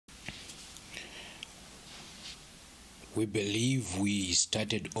We believe we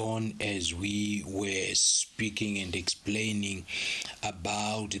started on as we were speaking and explaining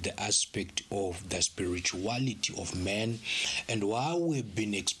about the aspect of the spirituality of man. And while we've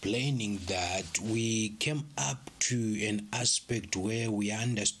been explaining that, we came up to an aspect where we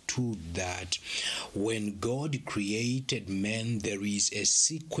understood that when God created man, there is a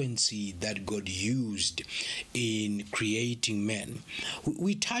sequence that God used in creating man.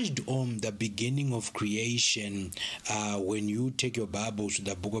 We touched on the beginning of creation. When you take your Bibles to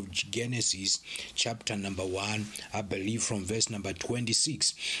the book of Genesis, chapter number 1, I believe from verse number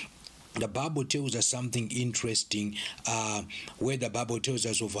 26. The Bible tells us something interesting, where the Bible tells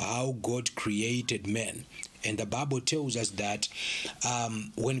us of how God created man. And the Bible tells us that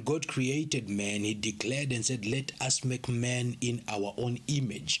when God created man, he declared and said, "Let us make man in our own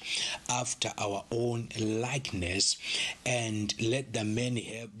image, after our own likeness, and let the man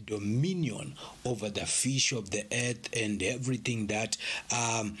have dominion over the fish of the earth and everything that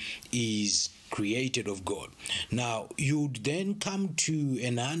is created of God." Now, you then come to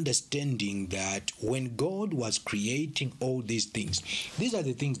an understanding that when God was creating all these things, these are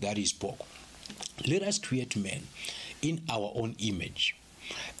the things that he spoke. Let us create man in our own image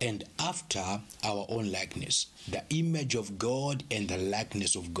and after our own likeness, the image of God and the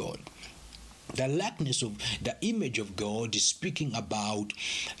likeness of God. The image of God is speaking about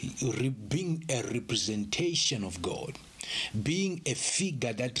being a representation of God, being a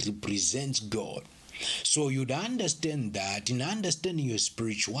figure that represents God. So you'd understand that in understanding your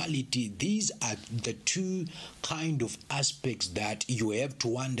spirituality, these are the two kind of aspects that you have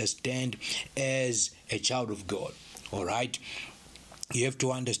to understand as a child of God. All right? You have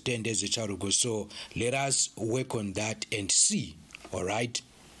to understand as a child of God. So let us work on that and see. All right?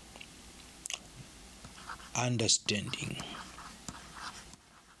 Understanding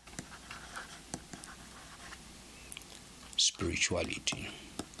spirituality.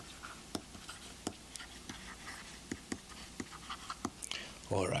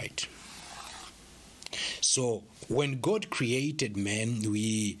 All right. So when God created man,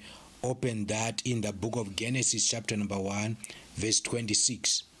 we open that in the book of Genesis, chapter number 1, verse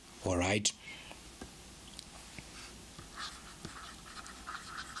 26. All right.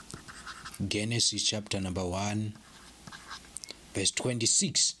 Genesis chapter number 1, verse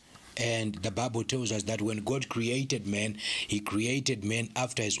 26. And the Bible tells us that when God created man, he created man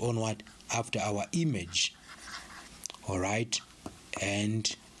after his own what? After our image. All right.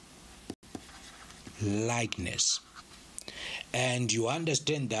 And likeness. And you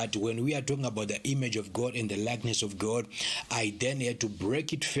understand that when we are talking about the image of God and the likeness of God, I then had to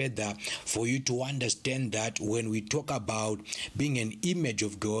break it further for you to understand that when we talk about being an image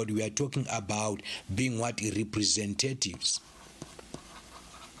of God, we are talking about being what? Representatives.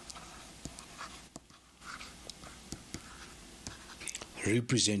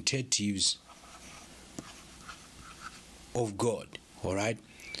 Representatives of God. All right.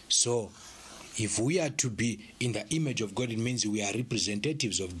 So if we are to be in the image of God, it means we are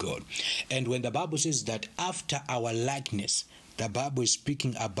representatives of God. And when the Bible says that after our likeness, the Bible is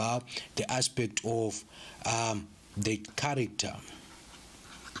speaking about the aspect of the character.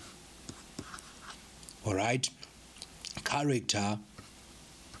 All right. Character.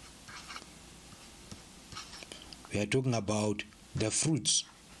 We are talking about the fruits.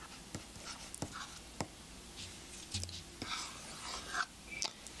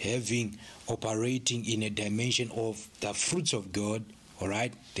 Operating in a dimension of the fruits of God, all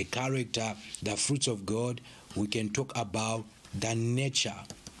right, the character, the fruits of God. We can talk about the nature,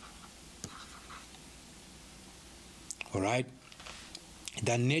 all right,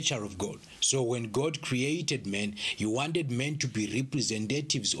 the nature of God. So when God created man, he wanted men to be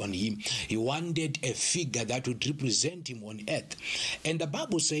representatives on him. He wanted a figure that would represent him on earth. And the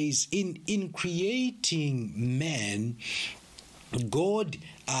Bible says in creating man, God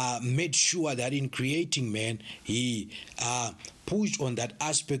made sure that in creating man, he pushed on that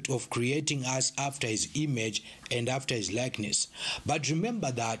aspect of creating us after his image and after his likeness. But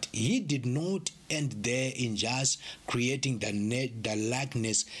remember that he did not end there in just creating the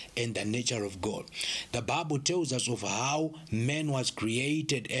likeness and the nature of God. The Bible tells us of how man was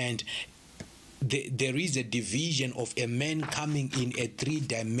created, and there is a division of a man coming in a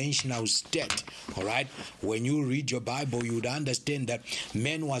three-dimensional state. All right. When you read your Bible, you would understand that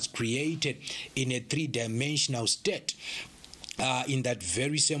man was created in a three-dimensional state. In that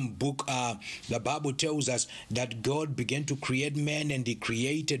very same book, the Bible tells us that God began to create man, and he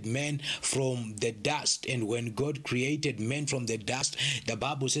created man from the dust. And when God created man from the dust, the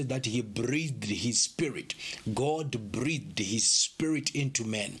Bible says that he breathed his spirit. God breathed his spirit into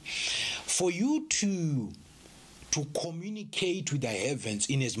man. For you to to communicate with the heavens,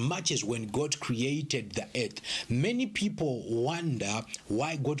 in as much as when God created the earth, many people wonder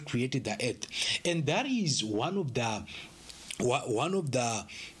why God created the earth. And that is one of the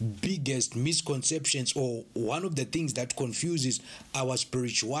biggest misconceptions, or one of the things that confuses our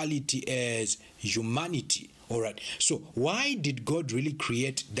spirituality as humanity. All right, so why did God really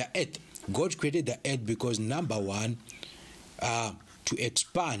create the earth? God created the earth because, number one, to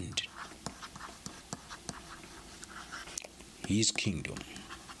expand his kingdom.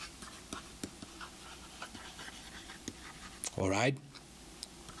 All right,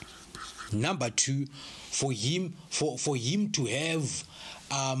 number two, for him to have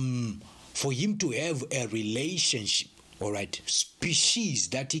a relationship. All right, species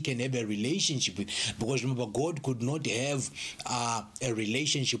that he can have a relationship with, because remember, God could not have a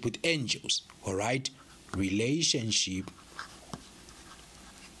relationship with angels. All right, relationship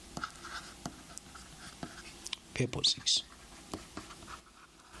purposes.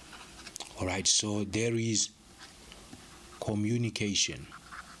 All right, so there is communication.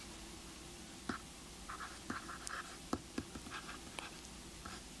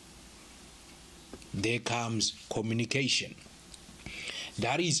 There comes communication.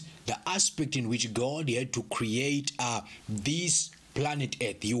 That is the aspect in which God had to create this planet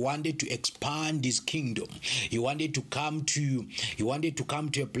Earth. He wanted to expand his kingdom. He wanted to come to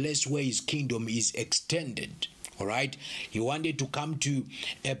a place where his kingdom is extended. All right, he wanted to come to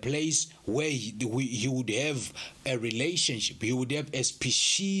a place where he would have a relationship. He would have a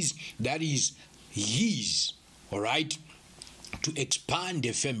species that is his. All right, to expand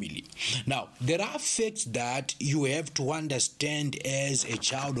the family. Now, there are facts that you have to understand as a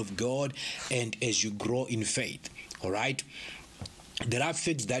child of God and as you grow in faith. All right, there are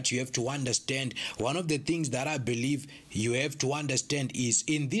facts that you have to understand. One of the things that I believe you have to understand is,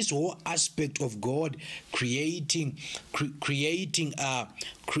 in this whole aspect of God creating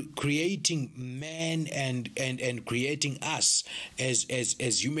man and creating us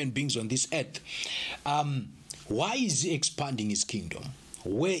as human beings on this earth. Why is he expanding his kingdom?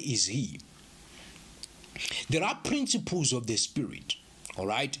 Where is he? There are principles of the Spirit. All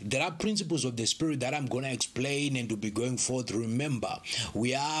right, there are principles of the Spirit that I'm going to explain and to be going forth. Remember,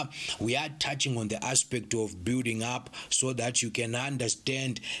 we are touching on the aspect of building up so that you can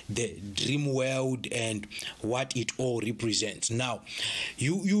understand the dream world and what it all represents. Now,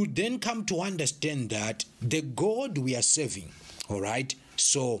 you then come to understand that the God we are serving. All right,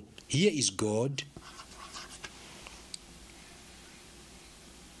 so here is God.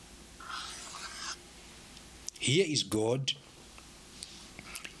 Here is God.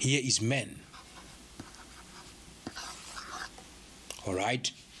 Here is man. All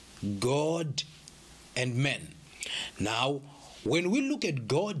right, God and man. Now, when we look at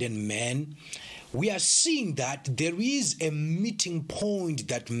God and man, we are seeing that there is a meeting point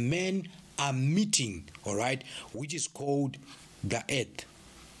that men are meeting, all right, which is called the earth.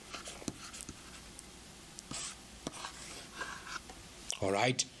 All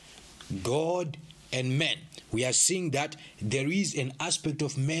right, God and man. We are seeing that there is an aspect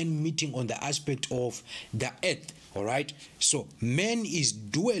of man meeting on the aspect of the earth. All right, so man is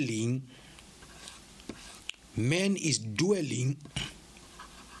dwelling on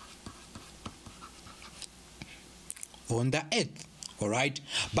the earth. All right,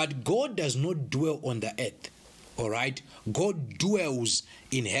 but God does not dwell on the earth. All right, God dwells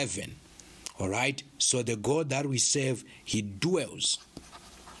in heaven. All right, so the God that we serve, he dwells.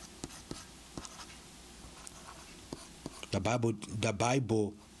 The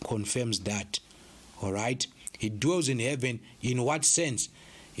Bible confirms that. All right, he dwells in heaven. In what sense?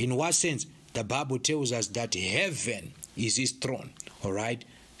 In what sense? The Bible tells us that heaven is his throne. All right,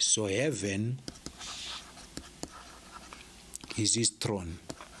 so heaven is his throne.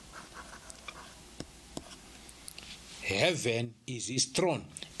 Heaven is his throne,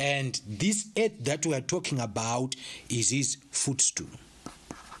 and this earth that we are talking about is his footstool.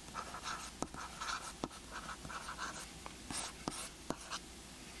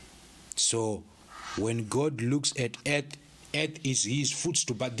 So when God looks at earth, earth is his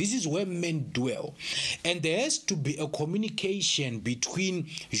footstool. But this is where men dwell. And there has to be a communication between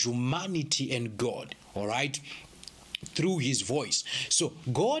humanity and God, all right, through his voice. So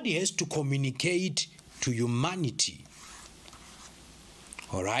God has to communicate to humanity,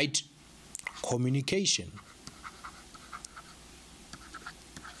 all right, communication.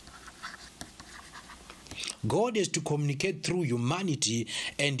 God has to communicate through humanity,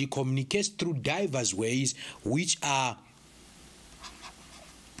 and he communicates through diverse ways, which are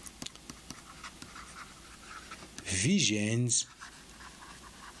visions,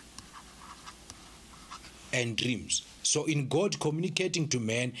 and dreams. So in God communicating to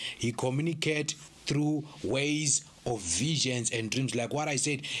man, he communicates through ways of visions and dreams. Like what I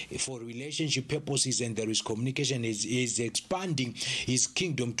said, for relationship purposes, and there is communication, is expanding his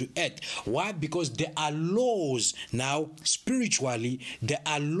kingdom to earth. Why? Because there are laws now spiritually. There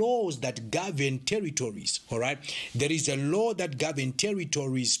are laws that govern territories. All right, there is a law that governs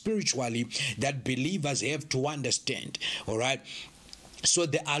territories spiritually that believers have to understand. All right, so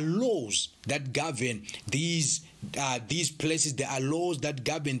there are laws that govern these places. There are laws that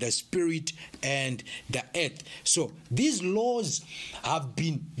govern the spirit and the earth. So these laws have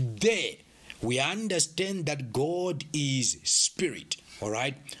been there. We understand that God is spirit. All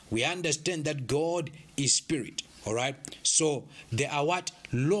right, we understand that God is spirit. All right, so there are what?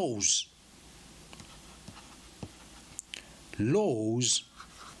 Laws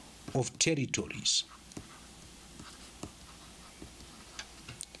of territories.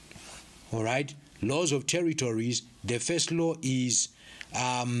 All right, laws of territories. The first law is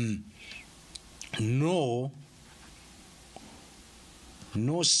no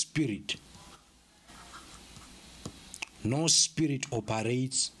spirit. No spirit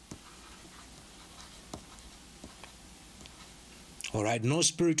operates. All right, no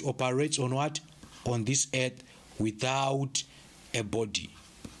spirit operates on what? On this earth without a body.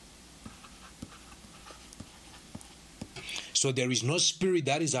 So there is no spirit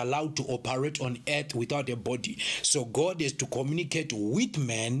that is allowed to operate on earth without a body. So God is to communicate with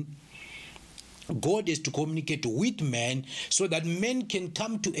man. God is to communicate with man so that men can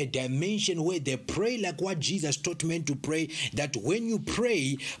come to a dimension where they pray like what Jesus taught men to pray. That when you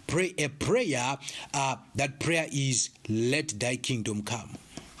pray a prayer, that prayer is, let thy kingdom come.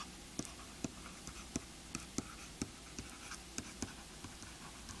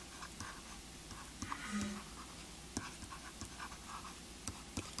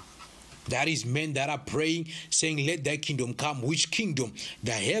 That is men that are praying, saying, let thy kingdom come. Which kingdom?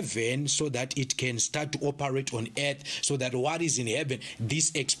 The heaven, so that it can start to operate on earth, so that what is in heaven,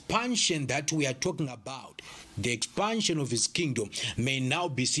 this expansion that we are talking about, the expansion of his kingdom, may now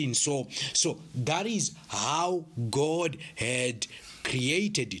be seen. So that is how God had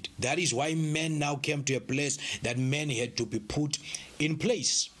created it. That is why men now came to a place that men had to be put in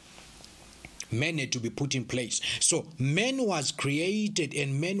place. Men had to be put in place. So man was created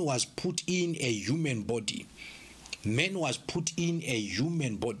and man was put in a human body. Man was put in a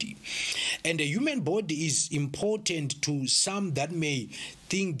human body. And a human body is important to some that may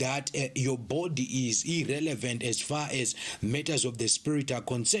think that your body is irrelevant as far as matters of the spirit are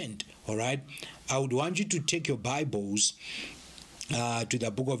concerned. All right. I would want you to take your Bibles to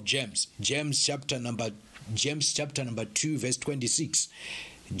the book of James. James chapter number 2, verse 26.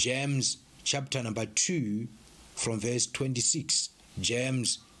 James chapter number 2 from verse 26.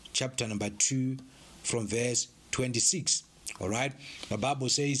 James chapter number 2 from verse 26. All right. The Bible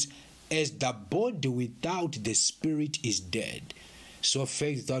says, as the body without the spirit is dead, so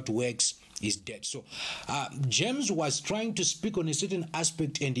faith without works is dead. So James was trying to speak on a certain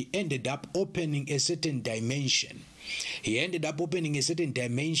aspect, and he ended up opening a certain dimension. He ended up opening a certain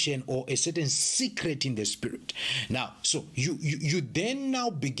dimension or a certain secret in the spirit. Now, so you then now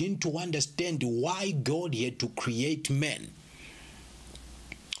begin to understand why God had to create men.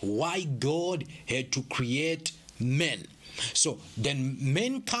 Why God had to create men. So then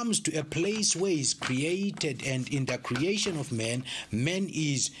man comes to a place where he's created, and in the creation of man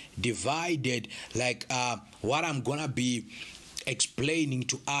is divided, like what I'm gonna be explaining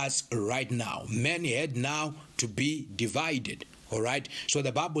to us right now. Man had now to be divided. All right. So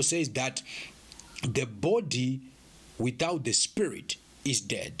the Bible says that the body without the spirit is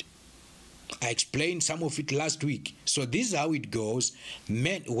dead. I explained some of it last week. So this is how it goes.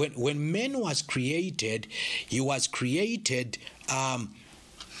 Man, when man was created, he was created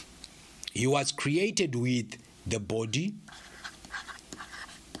with the body,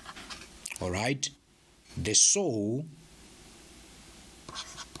 all right, the soul,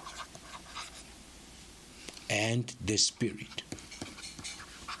 and the spirit.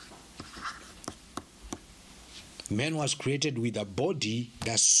 Man was created with the body,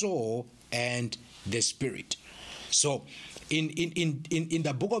 the soul, and the spirit. So in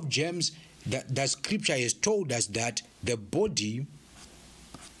the book of James, the scripture has told us that the body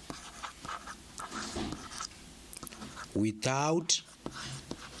without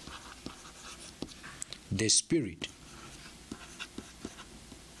the spirit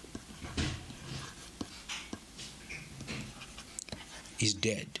is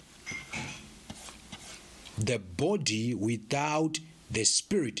dead. The body without the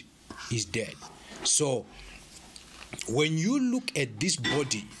spirit is dead. So when you look at this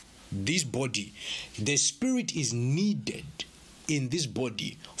body, this body, the spirit is needed in this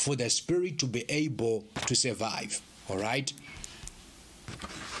body for the spirit to be able to survive. All right.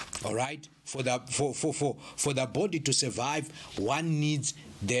 For the body to survive, one needs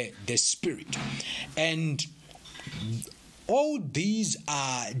the spirit. And all these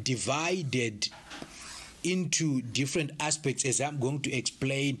are divided into different aspects, as I'm going to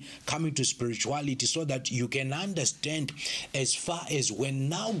explain, coming to spirituality, so that you can understand as far as when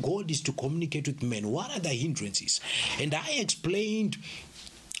now God is to communicate with men, what are the hindrances. And I explained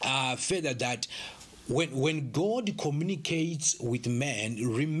further that when God communicates with man,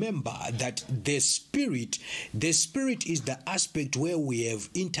 remember that the spirit is the aspect where we have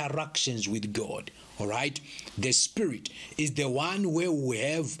interactions with God. All right, the spirit is the one where we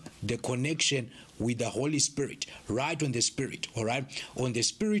have the connection with the Holy Spirit, right? On the spirit. All right, on the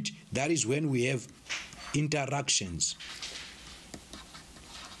spirit, that is when we have interactions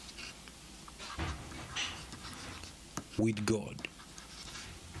with God.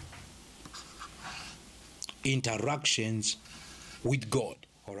 Interactions with God.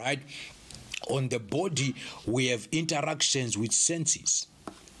 All right, on the body, we have interactions with senses.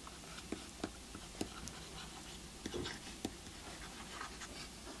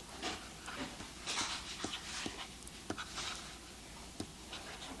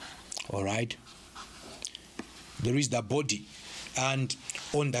 All right, there is the body. And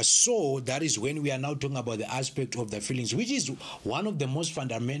on the soul, that is when we are now talking about the aspect of the feelings, which is one of the most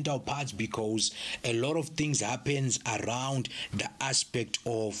fundamental parts, because a lot of things happens around the aspect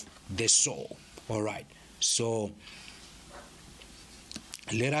of the soul. All right, so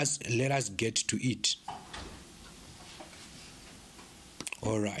let us get to it.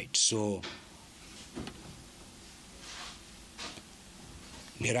 All right, so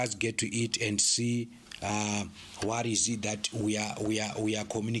let us get to it and see what is it that we are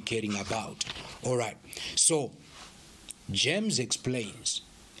communicating about. All right, so James explains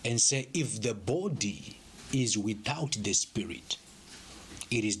and say, if the body is without the spirit,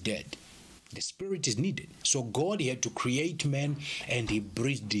 it is dead. The spirit is needed. So God had to create man, and he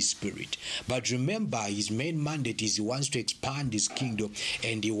breathed his spirit. But remember, his main mandate is he wants to expand his kingdom,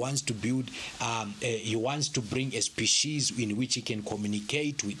 and he wants to build, he wants to bring a species in which he can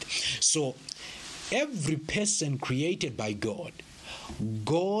communicate with. So every person created by God,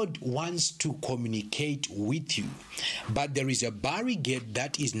 God wants to communicate with you, but there is a barrier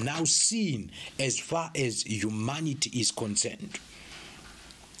that is now seen as far as humanity is concerned.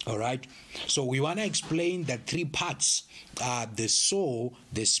 All right, so we want to explain the three parts: the soul,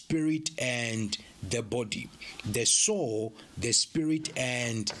 the spirit, and the body. The soul, the spirit,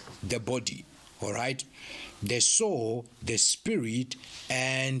 and the body. All right, the soul, the spirit,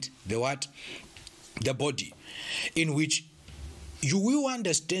 and the what? The body. In which you will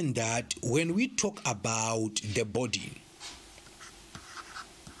understand that when we talk about the body,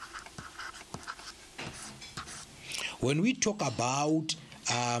 when we talk about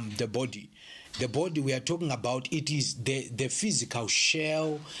the body we are talking about, it is the physical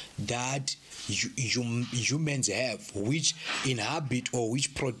shell that humans have, which inhabit or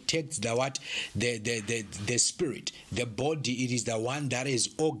which protects the what, the spirit. The body, it is the one that has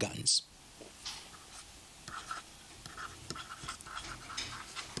organs.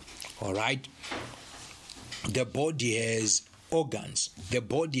 All right, the body has organs, the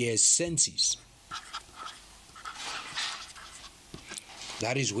body has senses.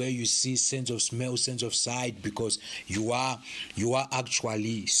 That is where you see sense of smell, sense of sight, because you are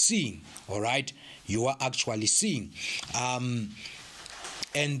actually seeing. All right, you are actually seeing.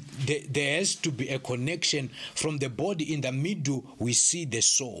 And there has to be a connection from the body. In the middle, we see the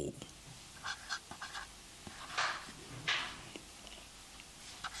soul.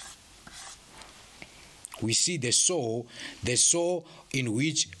 We see the soul in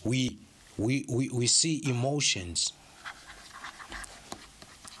which we see emotions.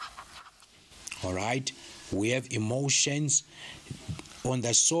 All right, we have emotions on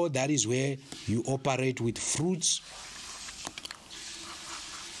the soul. That is where you operate with fruits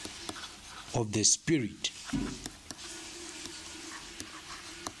of the spirit.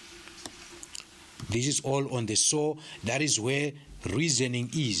 This is all on the soul. That is where reasoning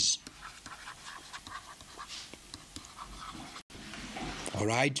is. All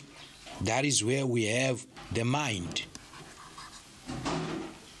right, that is where we have the mind.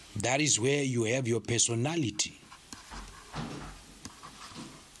 That is where you have your personality.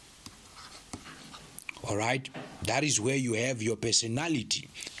 All right, that is where you have your personality,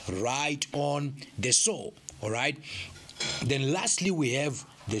 right on the soul. All right, then lastly we have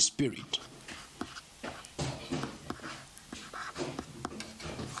the spirit.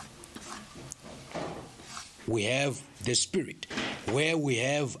 we have the Spirit, where we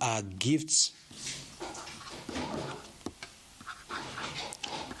have our gifts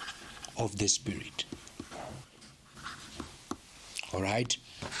of the Spirit. All right?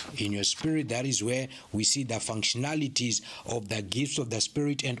 In your spirit, that is where we see the functionalities of the gifts of the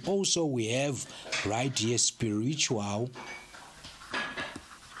Spirit. And also we have right here spiritual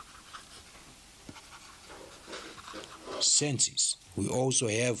senses. We also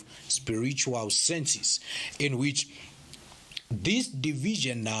have spiritual senses, in which this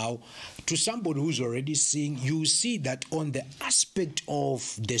division now, to somebody who's already seeing, you see that on the aspect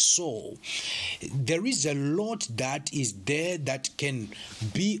of the soul, there is a lot that is there that can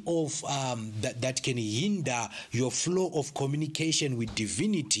be of that can hinder your flow of communication with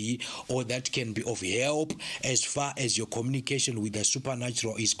divinity, or that can be of help as far as your communication with the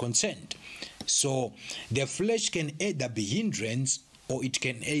supernatural is concerned. So the flesh can either be hindrance, or it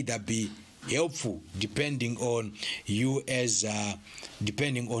can either be helpful, depending on you as an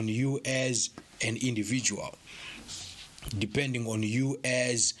individual.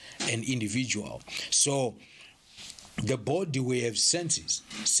 So the body, we have senses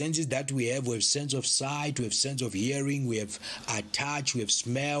that we have sense of sight, we have sense of hearing, we have touch, we have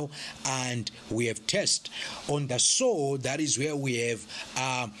smell, and we have taste. On the soul, that is where we have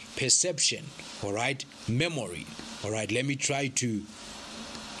perception, all right, memory. All right, let me try to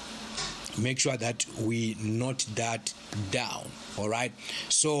make sure that we note that down. All right,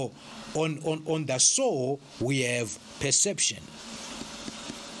 so on the soul, we have perception.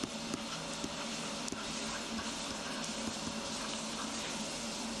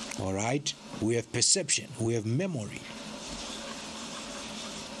 All right, we have perception, we have memory.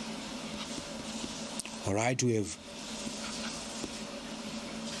 All right, we have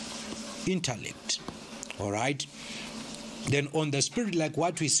intellect. All right. Then on the spirit, like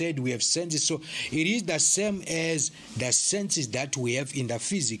what we said, we have senses. So it is the same as the senses that we have in the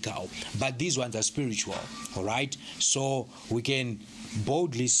physical, but these ones are spiritual. All right. So we can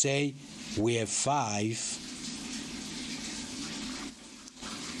boldly say we have 5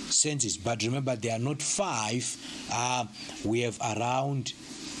 senses, but remember, they are not 5. We have around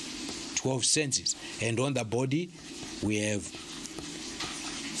 12 senses, and on the body we have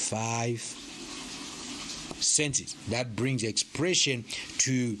 5 senses. That brings expression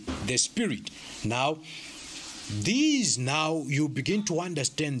to the spirit. Now you begin to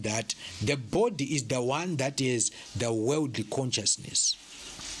understand that the body is the one that is the worldly consciousness.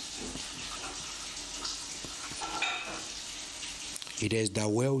 It is the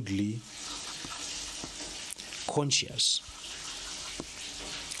worldly conscious.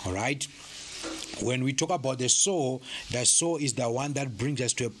 All right. When we talk about the soul is the one that brings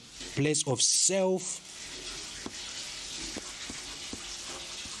us to a place of self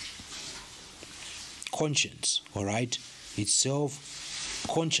conscience. All right, it's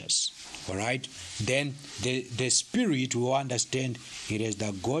self-conscious. All right, then the spirit will understand it as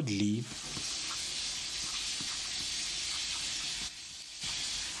the godly.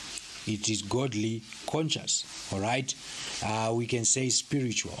 It is godly conscious. All right, we can say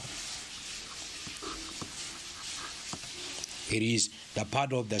spiritual. It is the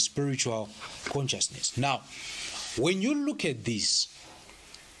part of the spiritual consciousness. Now, when you look at this,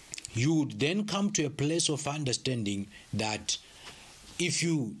 you would then come to a place of understanding that if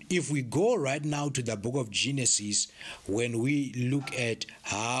we go right now to the book of Genesis, when we look at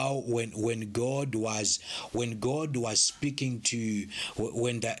how when God was speaking to,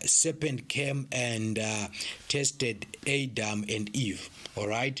 when the serpent came and tested Adam and Eve. All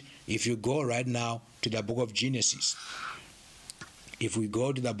right, if you go right now to the book of Genesis, if we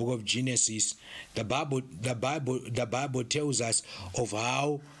go to the book of Genesis, the Bible tells us of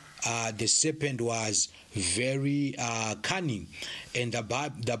how the serpent was very cunning, and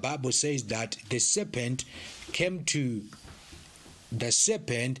the Bible says that the serpent came to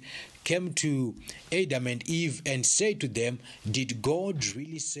Adam and Eve and said to them, "Did God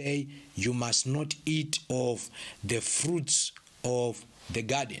really say you must not eat of the fruits of the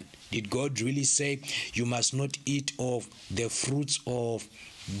garden? Did God really say you must not eat of the fruits of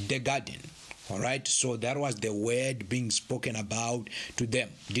the garden?" All right, so that was the word being spoken about to them.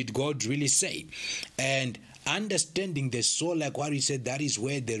 Did God really say? And understanding the soul, like what he said, that is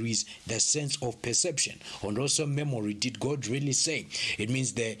where there is the sense of perception and also memory. Did God really say? It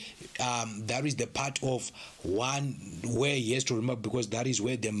means that is the part of one where he has to remember, because that is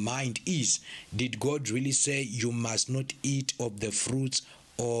where the mind is. Did God really say you must not eat of the fruits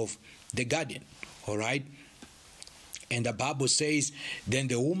of the garden? All right. And the Bible says, then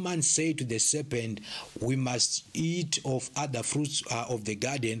the woman said to the serpent, we must eat of other fruits of the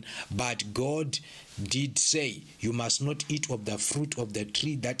garden, but God did say, you must not eat of the fruit of the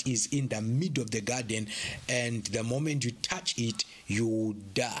tree that is in the middle of the garden, and the moment you touch it, you will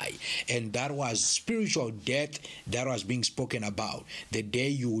die. And that was spiritual death that was being spoken about. The day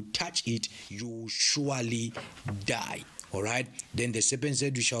you touch it, you will surely die. All right. Then the serpent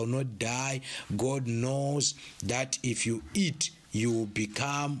said, you shall not die. God knows that if you eat, you will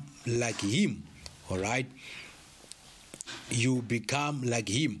become like him. All right. You become like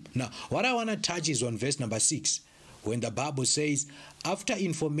him. Now, what I want to touch is on verse number 6, when the Bible says, after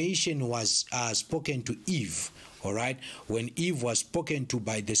information was spoken to Eve, all right, when Eve was spoken to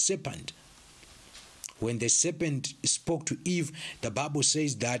by the serpent, when the serpent spoke to Eve, the Bible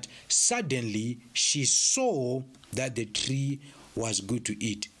says that suddenly she saw that the tree was good to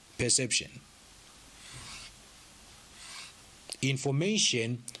eat. Perception.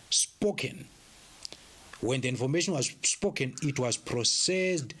 Information spoken. When the information was spoken, it was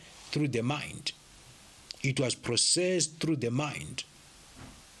processed through the mind. It was processed through the mind.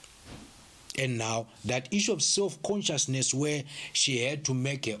 And now that issue of self-consciousness where she had to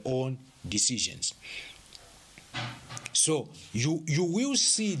make her own decisions. So you will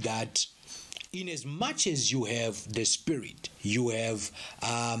see that in as much as you have the Spirit, you have,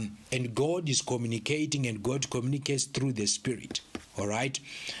 and God is communicating, and God communicates through the Spirit. All right.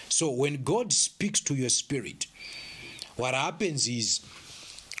 So when God speaks to your spirit, what happens is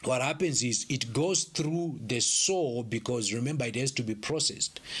it goes through the soul, because remember, it has to be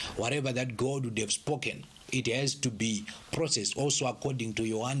processed. Whatever that God would have spoken, it has to be processed also according to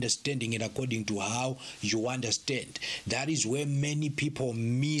your understanding and according to how you understand. That is where many people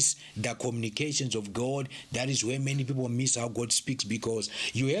miss the communications of God. That is where many people miss how God speaks, because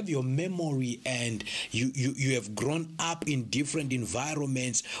you have your memory and you have grown up in different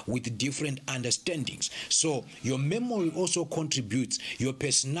environments with different understandings. So your memory also contributes, your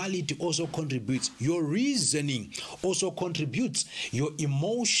personality also contributes, your reasoning also contributes, your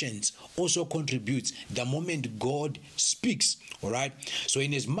emotions also contributes the moment God speaks. All right. So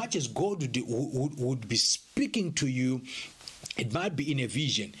in as much as God would be speaking to you, it might be in a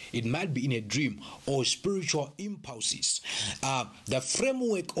vision, it might be in a dream, or spiritual impulses. The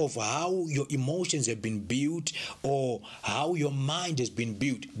framework of how your emotions have been built or how your mind has been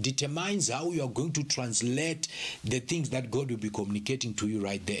built determines how you are going to translate the things that God will be communicating to you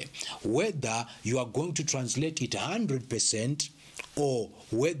right there. Whether you are going to translate it 100%, or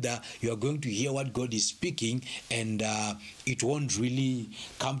whether you are going to hear what God is speaking and it won't really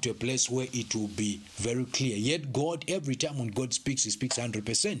come to a place where it will be very clear. Yet God, every time when God speaks, he speaks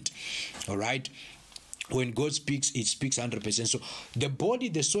 100%. All right. When God speaks, it speaks 100%. So the body,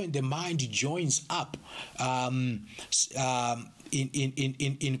 the soul, and the mind joins up in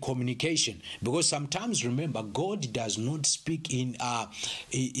communication, because sometimes, remember, God does not speak in a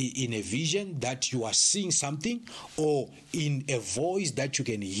vision that you are seeing something, or in a voice that you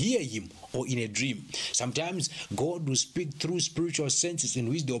can hear him, or in a dream. Sometimes God will speak through spiritual senses, in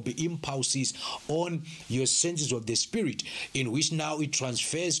which there will be impulses on your senses of the spirit, in which now it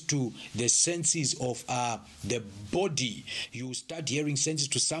transfers to the senses of the body. You start hearing senses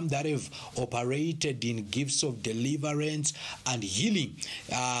to some that have operated in gifts of deliverance and healing.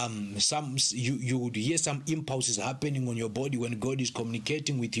 Some you would hear some impulses happening on your body when God is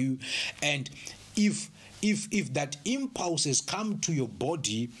communicating with you, and if that impulses come to your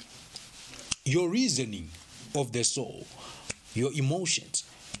body, your reasoning of the soul, your emotions,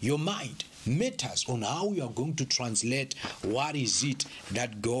 your mind matters on how you are going to translate what is it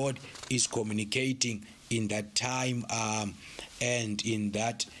that God is communicating in that time and in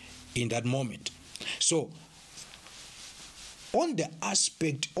that moment. So on the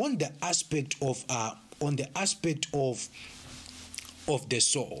aspect of the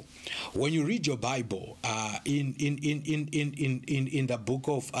soul, when you read your Bible, in the book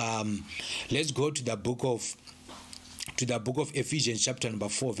of let's go to the book of Ephesians, chapter number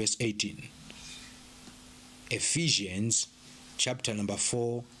 4, verse 18. Ephesians chapter number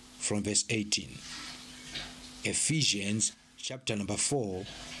 4 from verse 18. Ephesians chapter number 4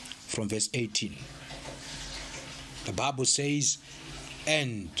 from verse 18. The Bible says,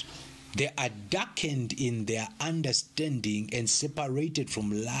 and they are darkened in their understanding and separated from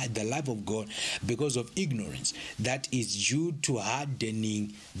the life of God because of ignorance that is due to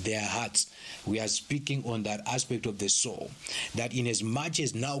hardening their hearts. We are speaking on that aspect of the soul, that in as much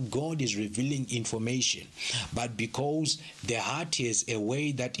as now God is revealing information, but because the heart is a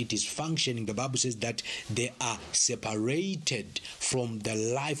way that it is functioning, the Bible says that they are separated from the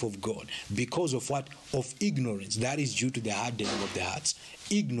life of God because of what? Of ignorance that is due to the hardening of the hearts.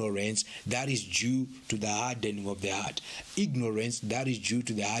 Ignorance that is due to the hardening of the heart. Ignorance that is due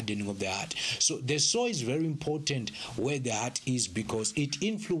to the hardening of the heart. So the soul is very important where the heart is, because it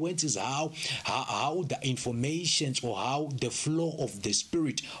influences how the information or how the flow of the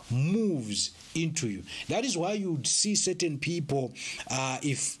Spirit moves into you. That is why you see certain people,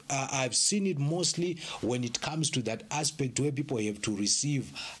 I've seen it mostly when it comes to that aspect where people have to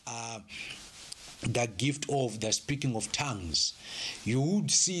receive the gift of the speaking of tongues. You would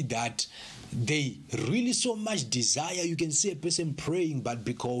see that they really so much desire. You can see a person praying, but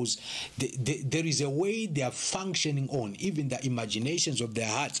because there is a way they are functioning on, even the imaginations of their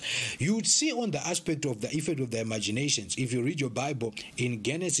hearts. You would see on the aspect of the effect of the imaginations. If you read your Bible in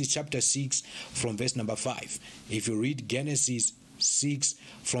Genesis chapter 6 from verse number 5, if you read Genesis 6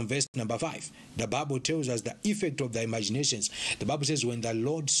 from verse number 5, the Bible tells us the effect of the imaginations. The Bible says, when the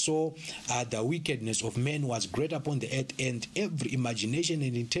Lord saw the wickedness of men was great upon the earth, and every imagination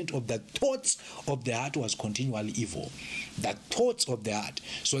and intent of the thoughts of the heart was continually evil. The thoughts of the heart.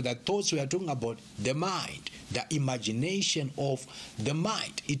 So the thoughts we are talking about, the mind, the imagination of the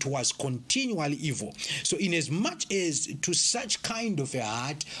mind, it was continually evil. So in as much as to such kind of a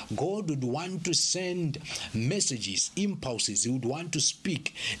heart, God would want to send messages, impulses. He would want to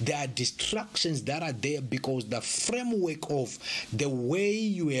speak. There are distractions that are there because the framework of the way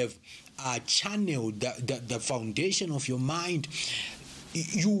you have channeled the foundation of your mind,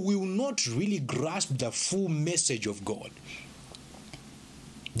 you will not really grasp the full message of God.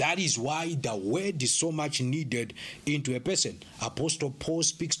 That is why the word is so much needed into a person. Apostle Paul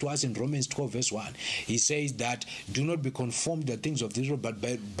speaks to us in Romans 12 verse 1. He says that do not be conformed to the things of this world,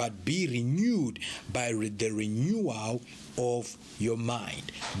 but be renewed by the renewal of your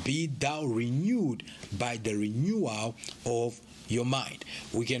mind. Be thou renewed by the renewal of your mind.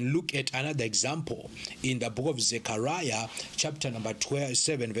 We can look at another example in the book of Zechariah chapter number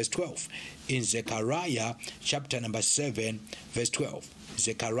 7 verse 12. In Zechariah chapter number 7 verse 12.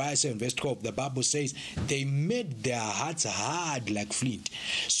 Zechariah 7 verse 12, the Bible says, they made their hearts hard like flint,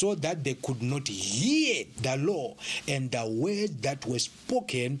 so that they could not hear the law and the word that was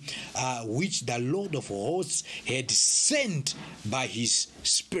spoken, which the Lord of hosts had sent by his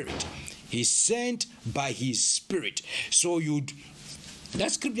Spirit. He sent by his Spirit. So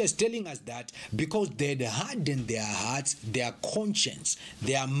that scripture is telling us that because they had hardened their hearts, their conscience,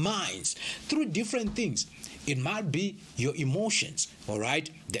 their minds through different things. It might be your emotions, all right?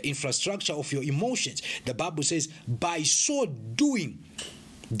 The infrastructure of your emotions. The Bible says, by so doing,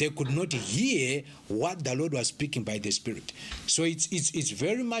 they could not hear what the Lord was speaking by the Spirit. So it's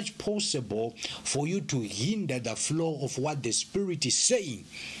very much possible for you to hinder the flow of what the Spirit is saying,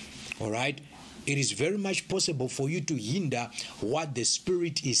 all right? It is very much possible for you to hinder what the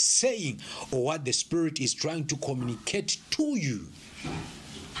Spirit is saying or what the Spirit is trying to communicate to you.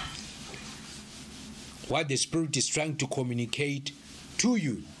 What the Spirit is trying to communicate to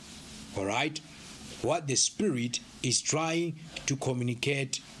you. All right? What the Spirit is trying to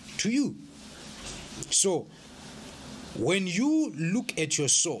communicate to you. So, when you look at your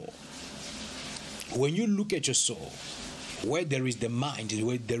soul, where there is the mind,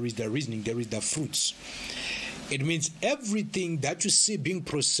 where there is the reasoning, there is the fruits. It means everything that you see being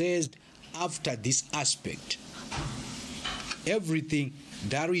processed after this aspect, everything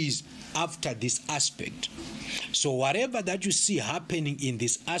that is after this aspect. So whatever that you see happening in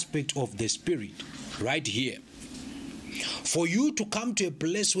this aspect of the Spirit, right here, for you to come to a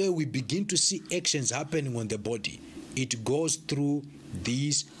place where we begin to see actions happening on the body, it goes through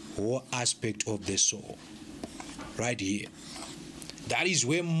this whole aspect of the soul, right here. That is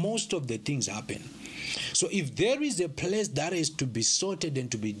where most of the things happen. So if there is a place that is to be sorted and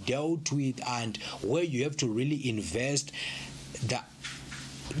to be dealt with, and where you have to really invest the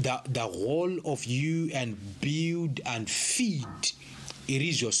whole of you and build and feed, it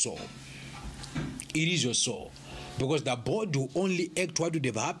is your soul. It is your soul. Because the body will only act what would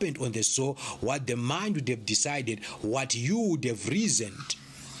have happened on the soul, what the mind would have decided, what you would have reasoned.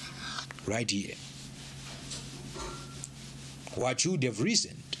 Right here. What you would have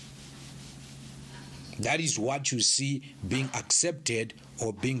reasoned. That is what you see being accepted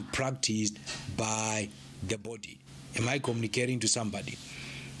or being practiced by the body. Am I communicating to somebody?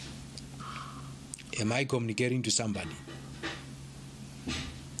 Am I communicating to somebody?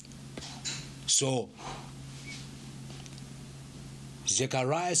 So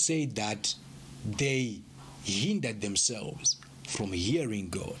Zechariah said that they hindered themselves from hearing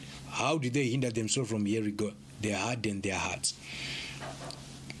God. How did they hinder themselves from hearing God? They hardened their hearts.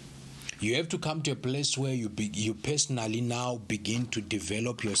 You have to come to a place where you personally now begin to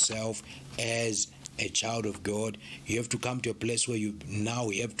develop yourself as a child of God. You have to come to a place where you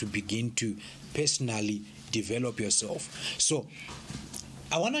have to begin to personally develop yourself. So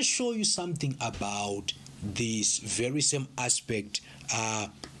I want to show you something about this very same aspect,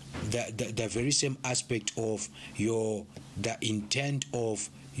 the very same aspect of the intent of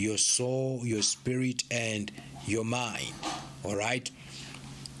your soul, your spirit, and your mind. All right,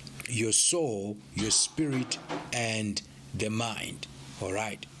 your soul, your spirit, and the mind. All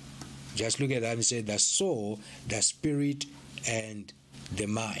right, just look at that and say the soul, the spirit, and the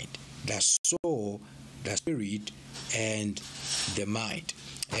mind. The soul, the spirit, and the mind.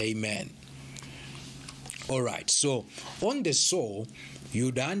 Amen. All right, so on the soul,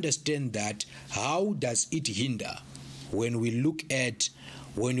 you'd understand that how does it hinder when you look at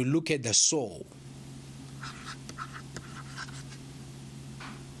the soul.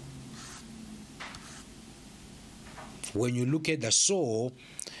 When you look at the soul,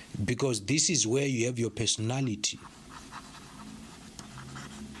 because this is where you have your personality.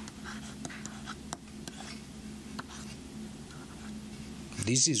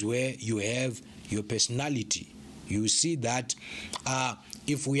 This is where you have your personality. You see that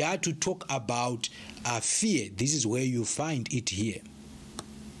if we are to talk about fear, this is where you find it here.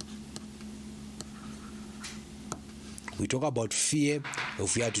 We talk about fear.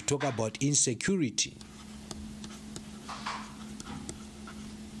 If we are to talk about insecurity,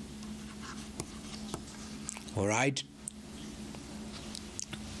 all right,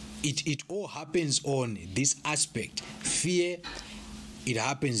 it all happens on this aspect. Fear, it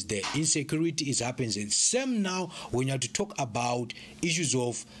happens there. Insecurity, it happens there. Same now when you have to talk about issues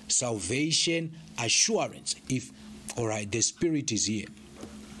of salvation, assurance. If, all right, the spirit is here.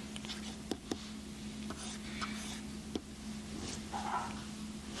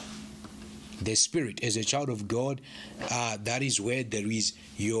 The spirit, as a child of God, that is where there is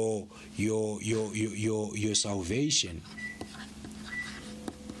your salvation.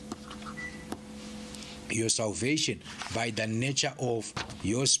 Your salvation by the nature of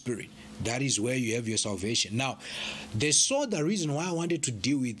your spirit. That is where you have your salvation. Now, the reason why I wanted to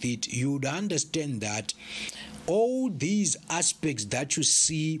deal with it, you would understand that all these aspects that you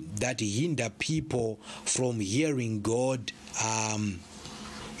see that hinder people from hearing God,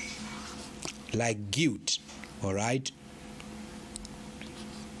 like guilt, all right?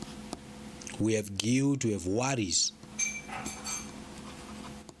 We have guilt, we have worries.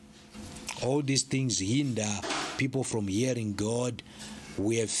 All these things hinder people from hearing God.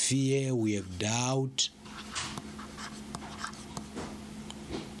 We have fear, we have doubt.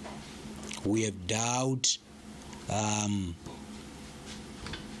 We have doubt,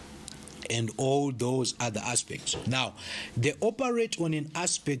 and all those other aspects. Now, they operate on an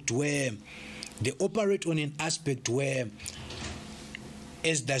aspect where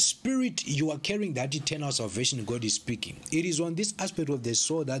as the spirit, you are carrying that eternal salvation God is speaking. It is on this aspect of the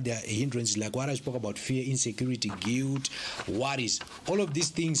soul that there are hindrances, like what I spoke about: fear, insecurity, guilt, worries. All of these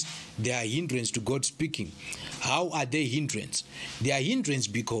things, they are hindrance to God speaking. How are they hindrance? They are hindrance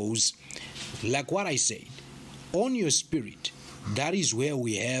because, like what I said, on your spirit, that is where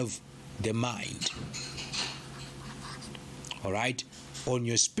we have the mind. All right? On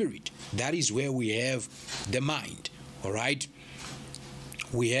your spirit, that is where we have the mind. All right?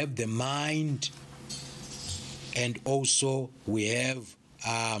 We have the mind, and also we have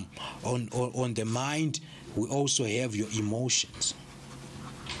on the mind, we also have your emotions.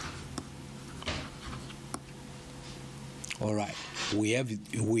 All right, we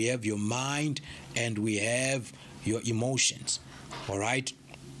have your mind and we have your emotions. All right.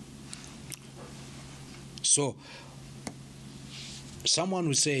 So someone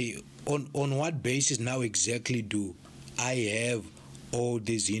will say, on what basis now exactly do I have all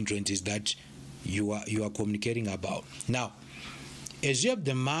these hindrances that you are communicating about? Now, as you have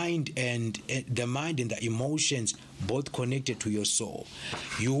the mind and the emotions both connected to your soul,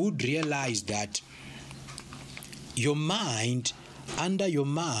 you would realize that your mind, under your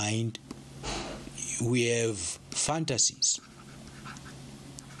mind, we have fantasies.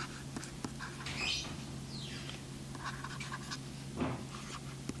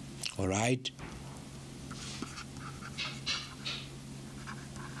 All right.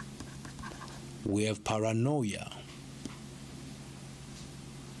 We have paranoia.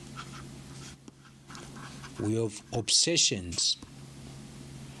 We have obsessions.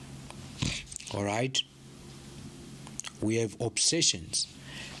 All right? We have obsessions.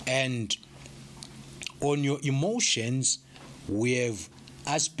 And on your emotions, we have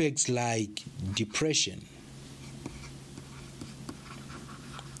aspects like depression,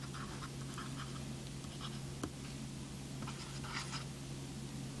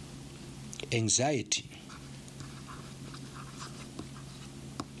 anxiety,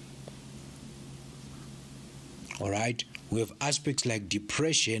 all right? We have aspects like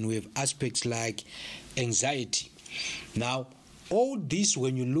depression, we have aspects like anxiety. Now, all this,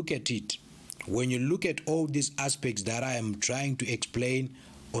 when you look at it, when you look at all these aspects that I am trying to explain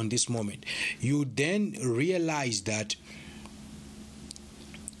on this moment, you then realize that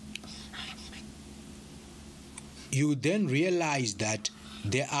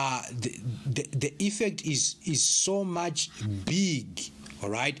there are the effect is so much big. All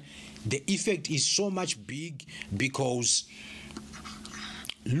right, the effect is so much big because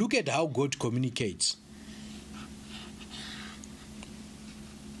look at how God communicates.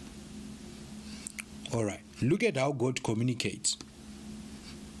 All right, look at how God communicates.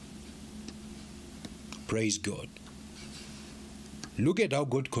 Praise God. Look at how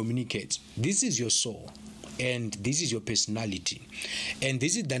God communicates. This is your soul, and this is your personality, and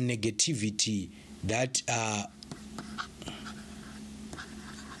this is the negativity that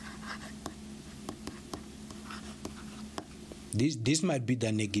this might be the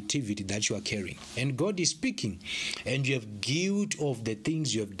negativity that you are carrying, and God is speaking, and you have guilt of the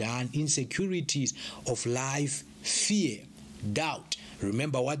things you have done, insecurities of life, fear, doubt.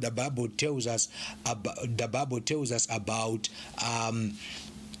 Remember what the Bible tells us about. The Bible tells us about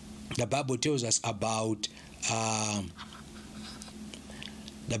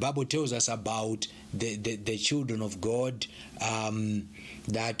the children of God,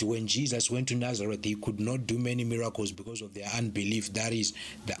 that when Jesus went to Nazareth, he could not do many miracles because of their unbelief. That is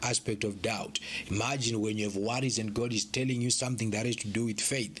the aspect of doubt. Imagine when you have worries and God is telling you something that has to do with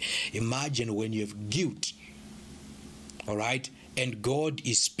faith. Imagine when you have guilt, all right, and God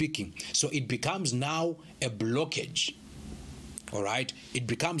is speaking. So it becomes now a blockage, all right? It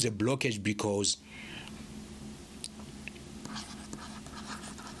becomes a blockage because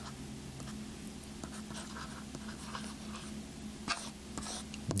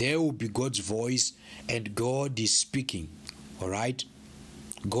there will be God's voice and God is speaking, all right?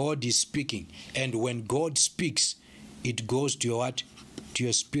 God is speaking. And when God speaks, it goes to your what? To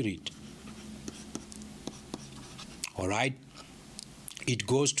your spirit, all right? It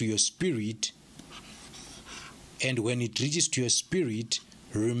goes to your spirit. And when it reaches to your spirit,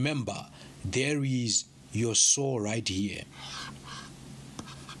 remember, there is your soul right here,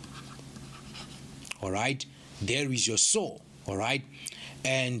 all right? There is your soul, all right?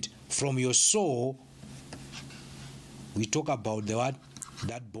 And from your soul, we talk about the what?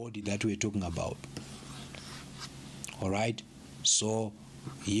 That body that we're talking about. All right? So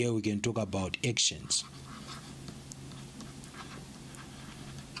here we can talk about actions.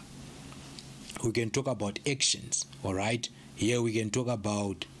 We can talk about actions. All right? Here we can talk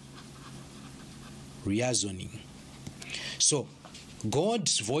about reasoning. So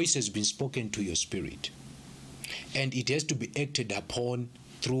God's voice has been spoken to your spirit, and it has to be acted upon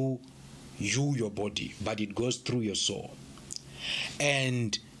through you, your body, but it goes through your soul.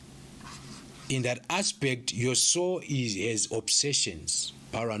 And in that aspect, your soul has obsessions,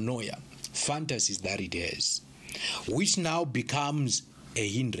 paranoia, fantasies that it has, which now becomes a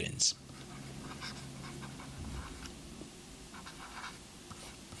hindrance.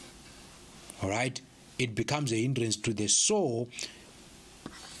 All right? It becomes a hindrance to the soul,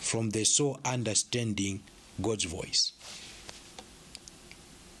 from the soul understanding God's voice.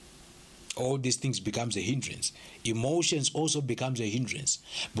 All these things becomes a hindrance. Emotions also becomes a hindrance,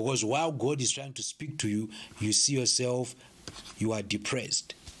 because while God is trying to speak to you, you see yourself, you are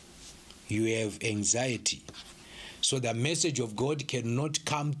depressed, you have anxiety. So the message of God cannot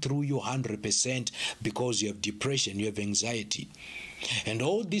come through you 100% because you have depression, you have anxiety. And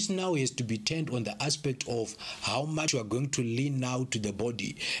all this now has to be turned on the aspect of how much you are going to lean now to the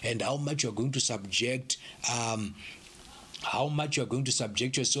body, and how much you are going to subject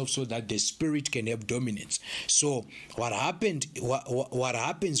yourself so that the spirit can have dominance. So what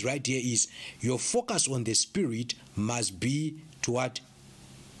happens right here is your focus on the spirit must be to what?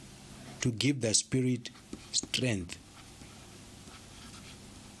 To give the spirit strength.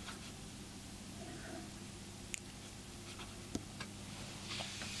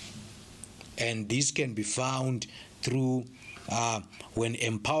 And this can be found through when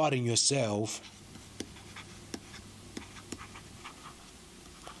empowering yourself.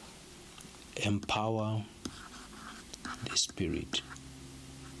 Empower the Spirit.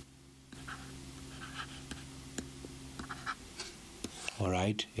 All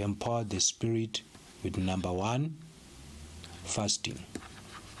right, empower the Spirit with number 1, fasting.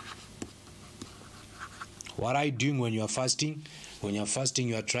 What are you doing when you are fasting? When you are fasting,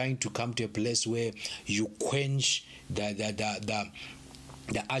 you are trying to come to a place where you quench the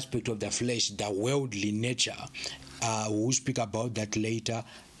aspect of the flesh, the worldly nature. We'll speak about that later,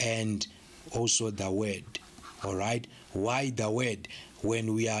 and also the word. All right, why the word?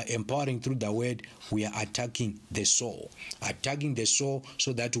 When we are empowering through the word, we are attacking the soul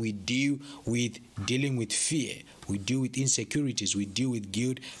so that we dealing with fear, we deal with insecurities, we deal with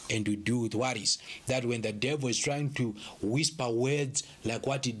guilt, and we deal with worries. That when the devil is trying to whisper words like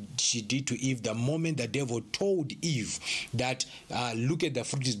what she did to Eve, the moment the devil told Eve that look at the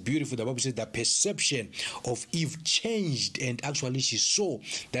fruit is beautiful, the Bible says the perception of Eve changed, and actually she saw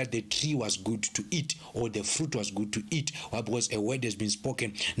that the tree was good to eat, or the fruit was good to eat, because a word has been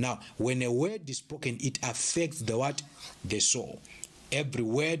spoken. Now, when a word is spoken, it affects the soul. Every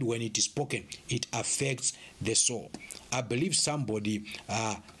word, when it is spoken, it affects the soul. I believe somebody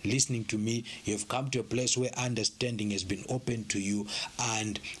listening to me, you've come to a place where understanding has been opened to you,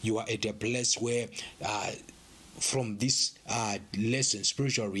 and you are at a place where from this lesson,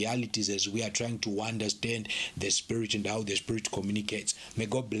 spiritual realities, as we are trying to understand the Spirit and how the Spirit communicates. May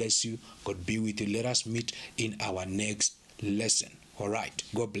God bless you. God be with you. Let us meet in our next lesson. All right.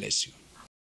 God bless you.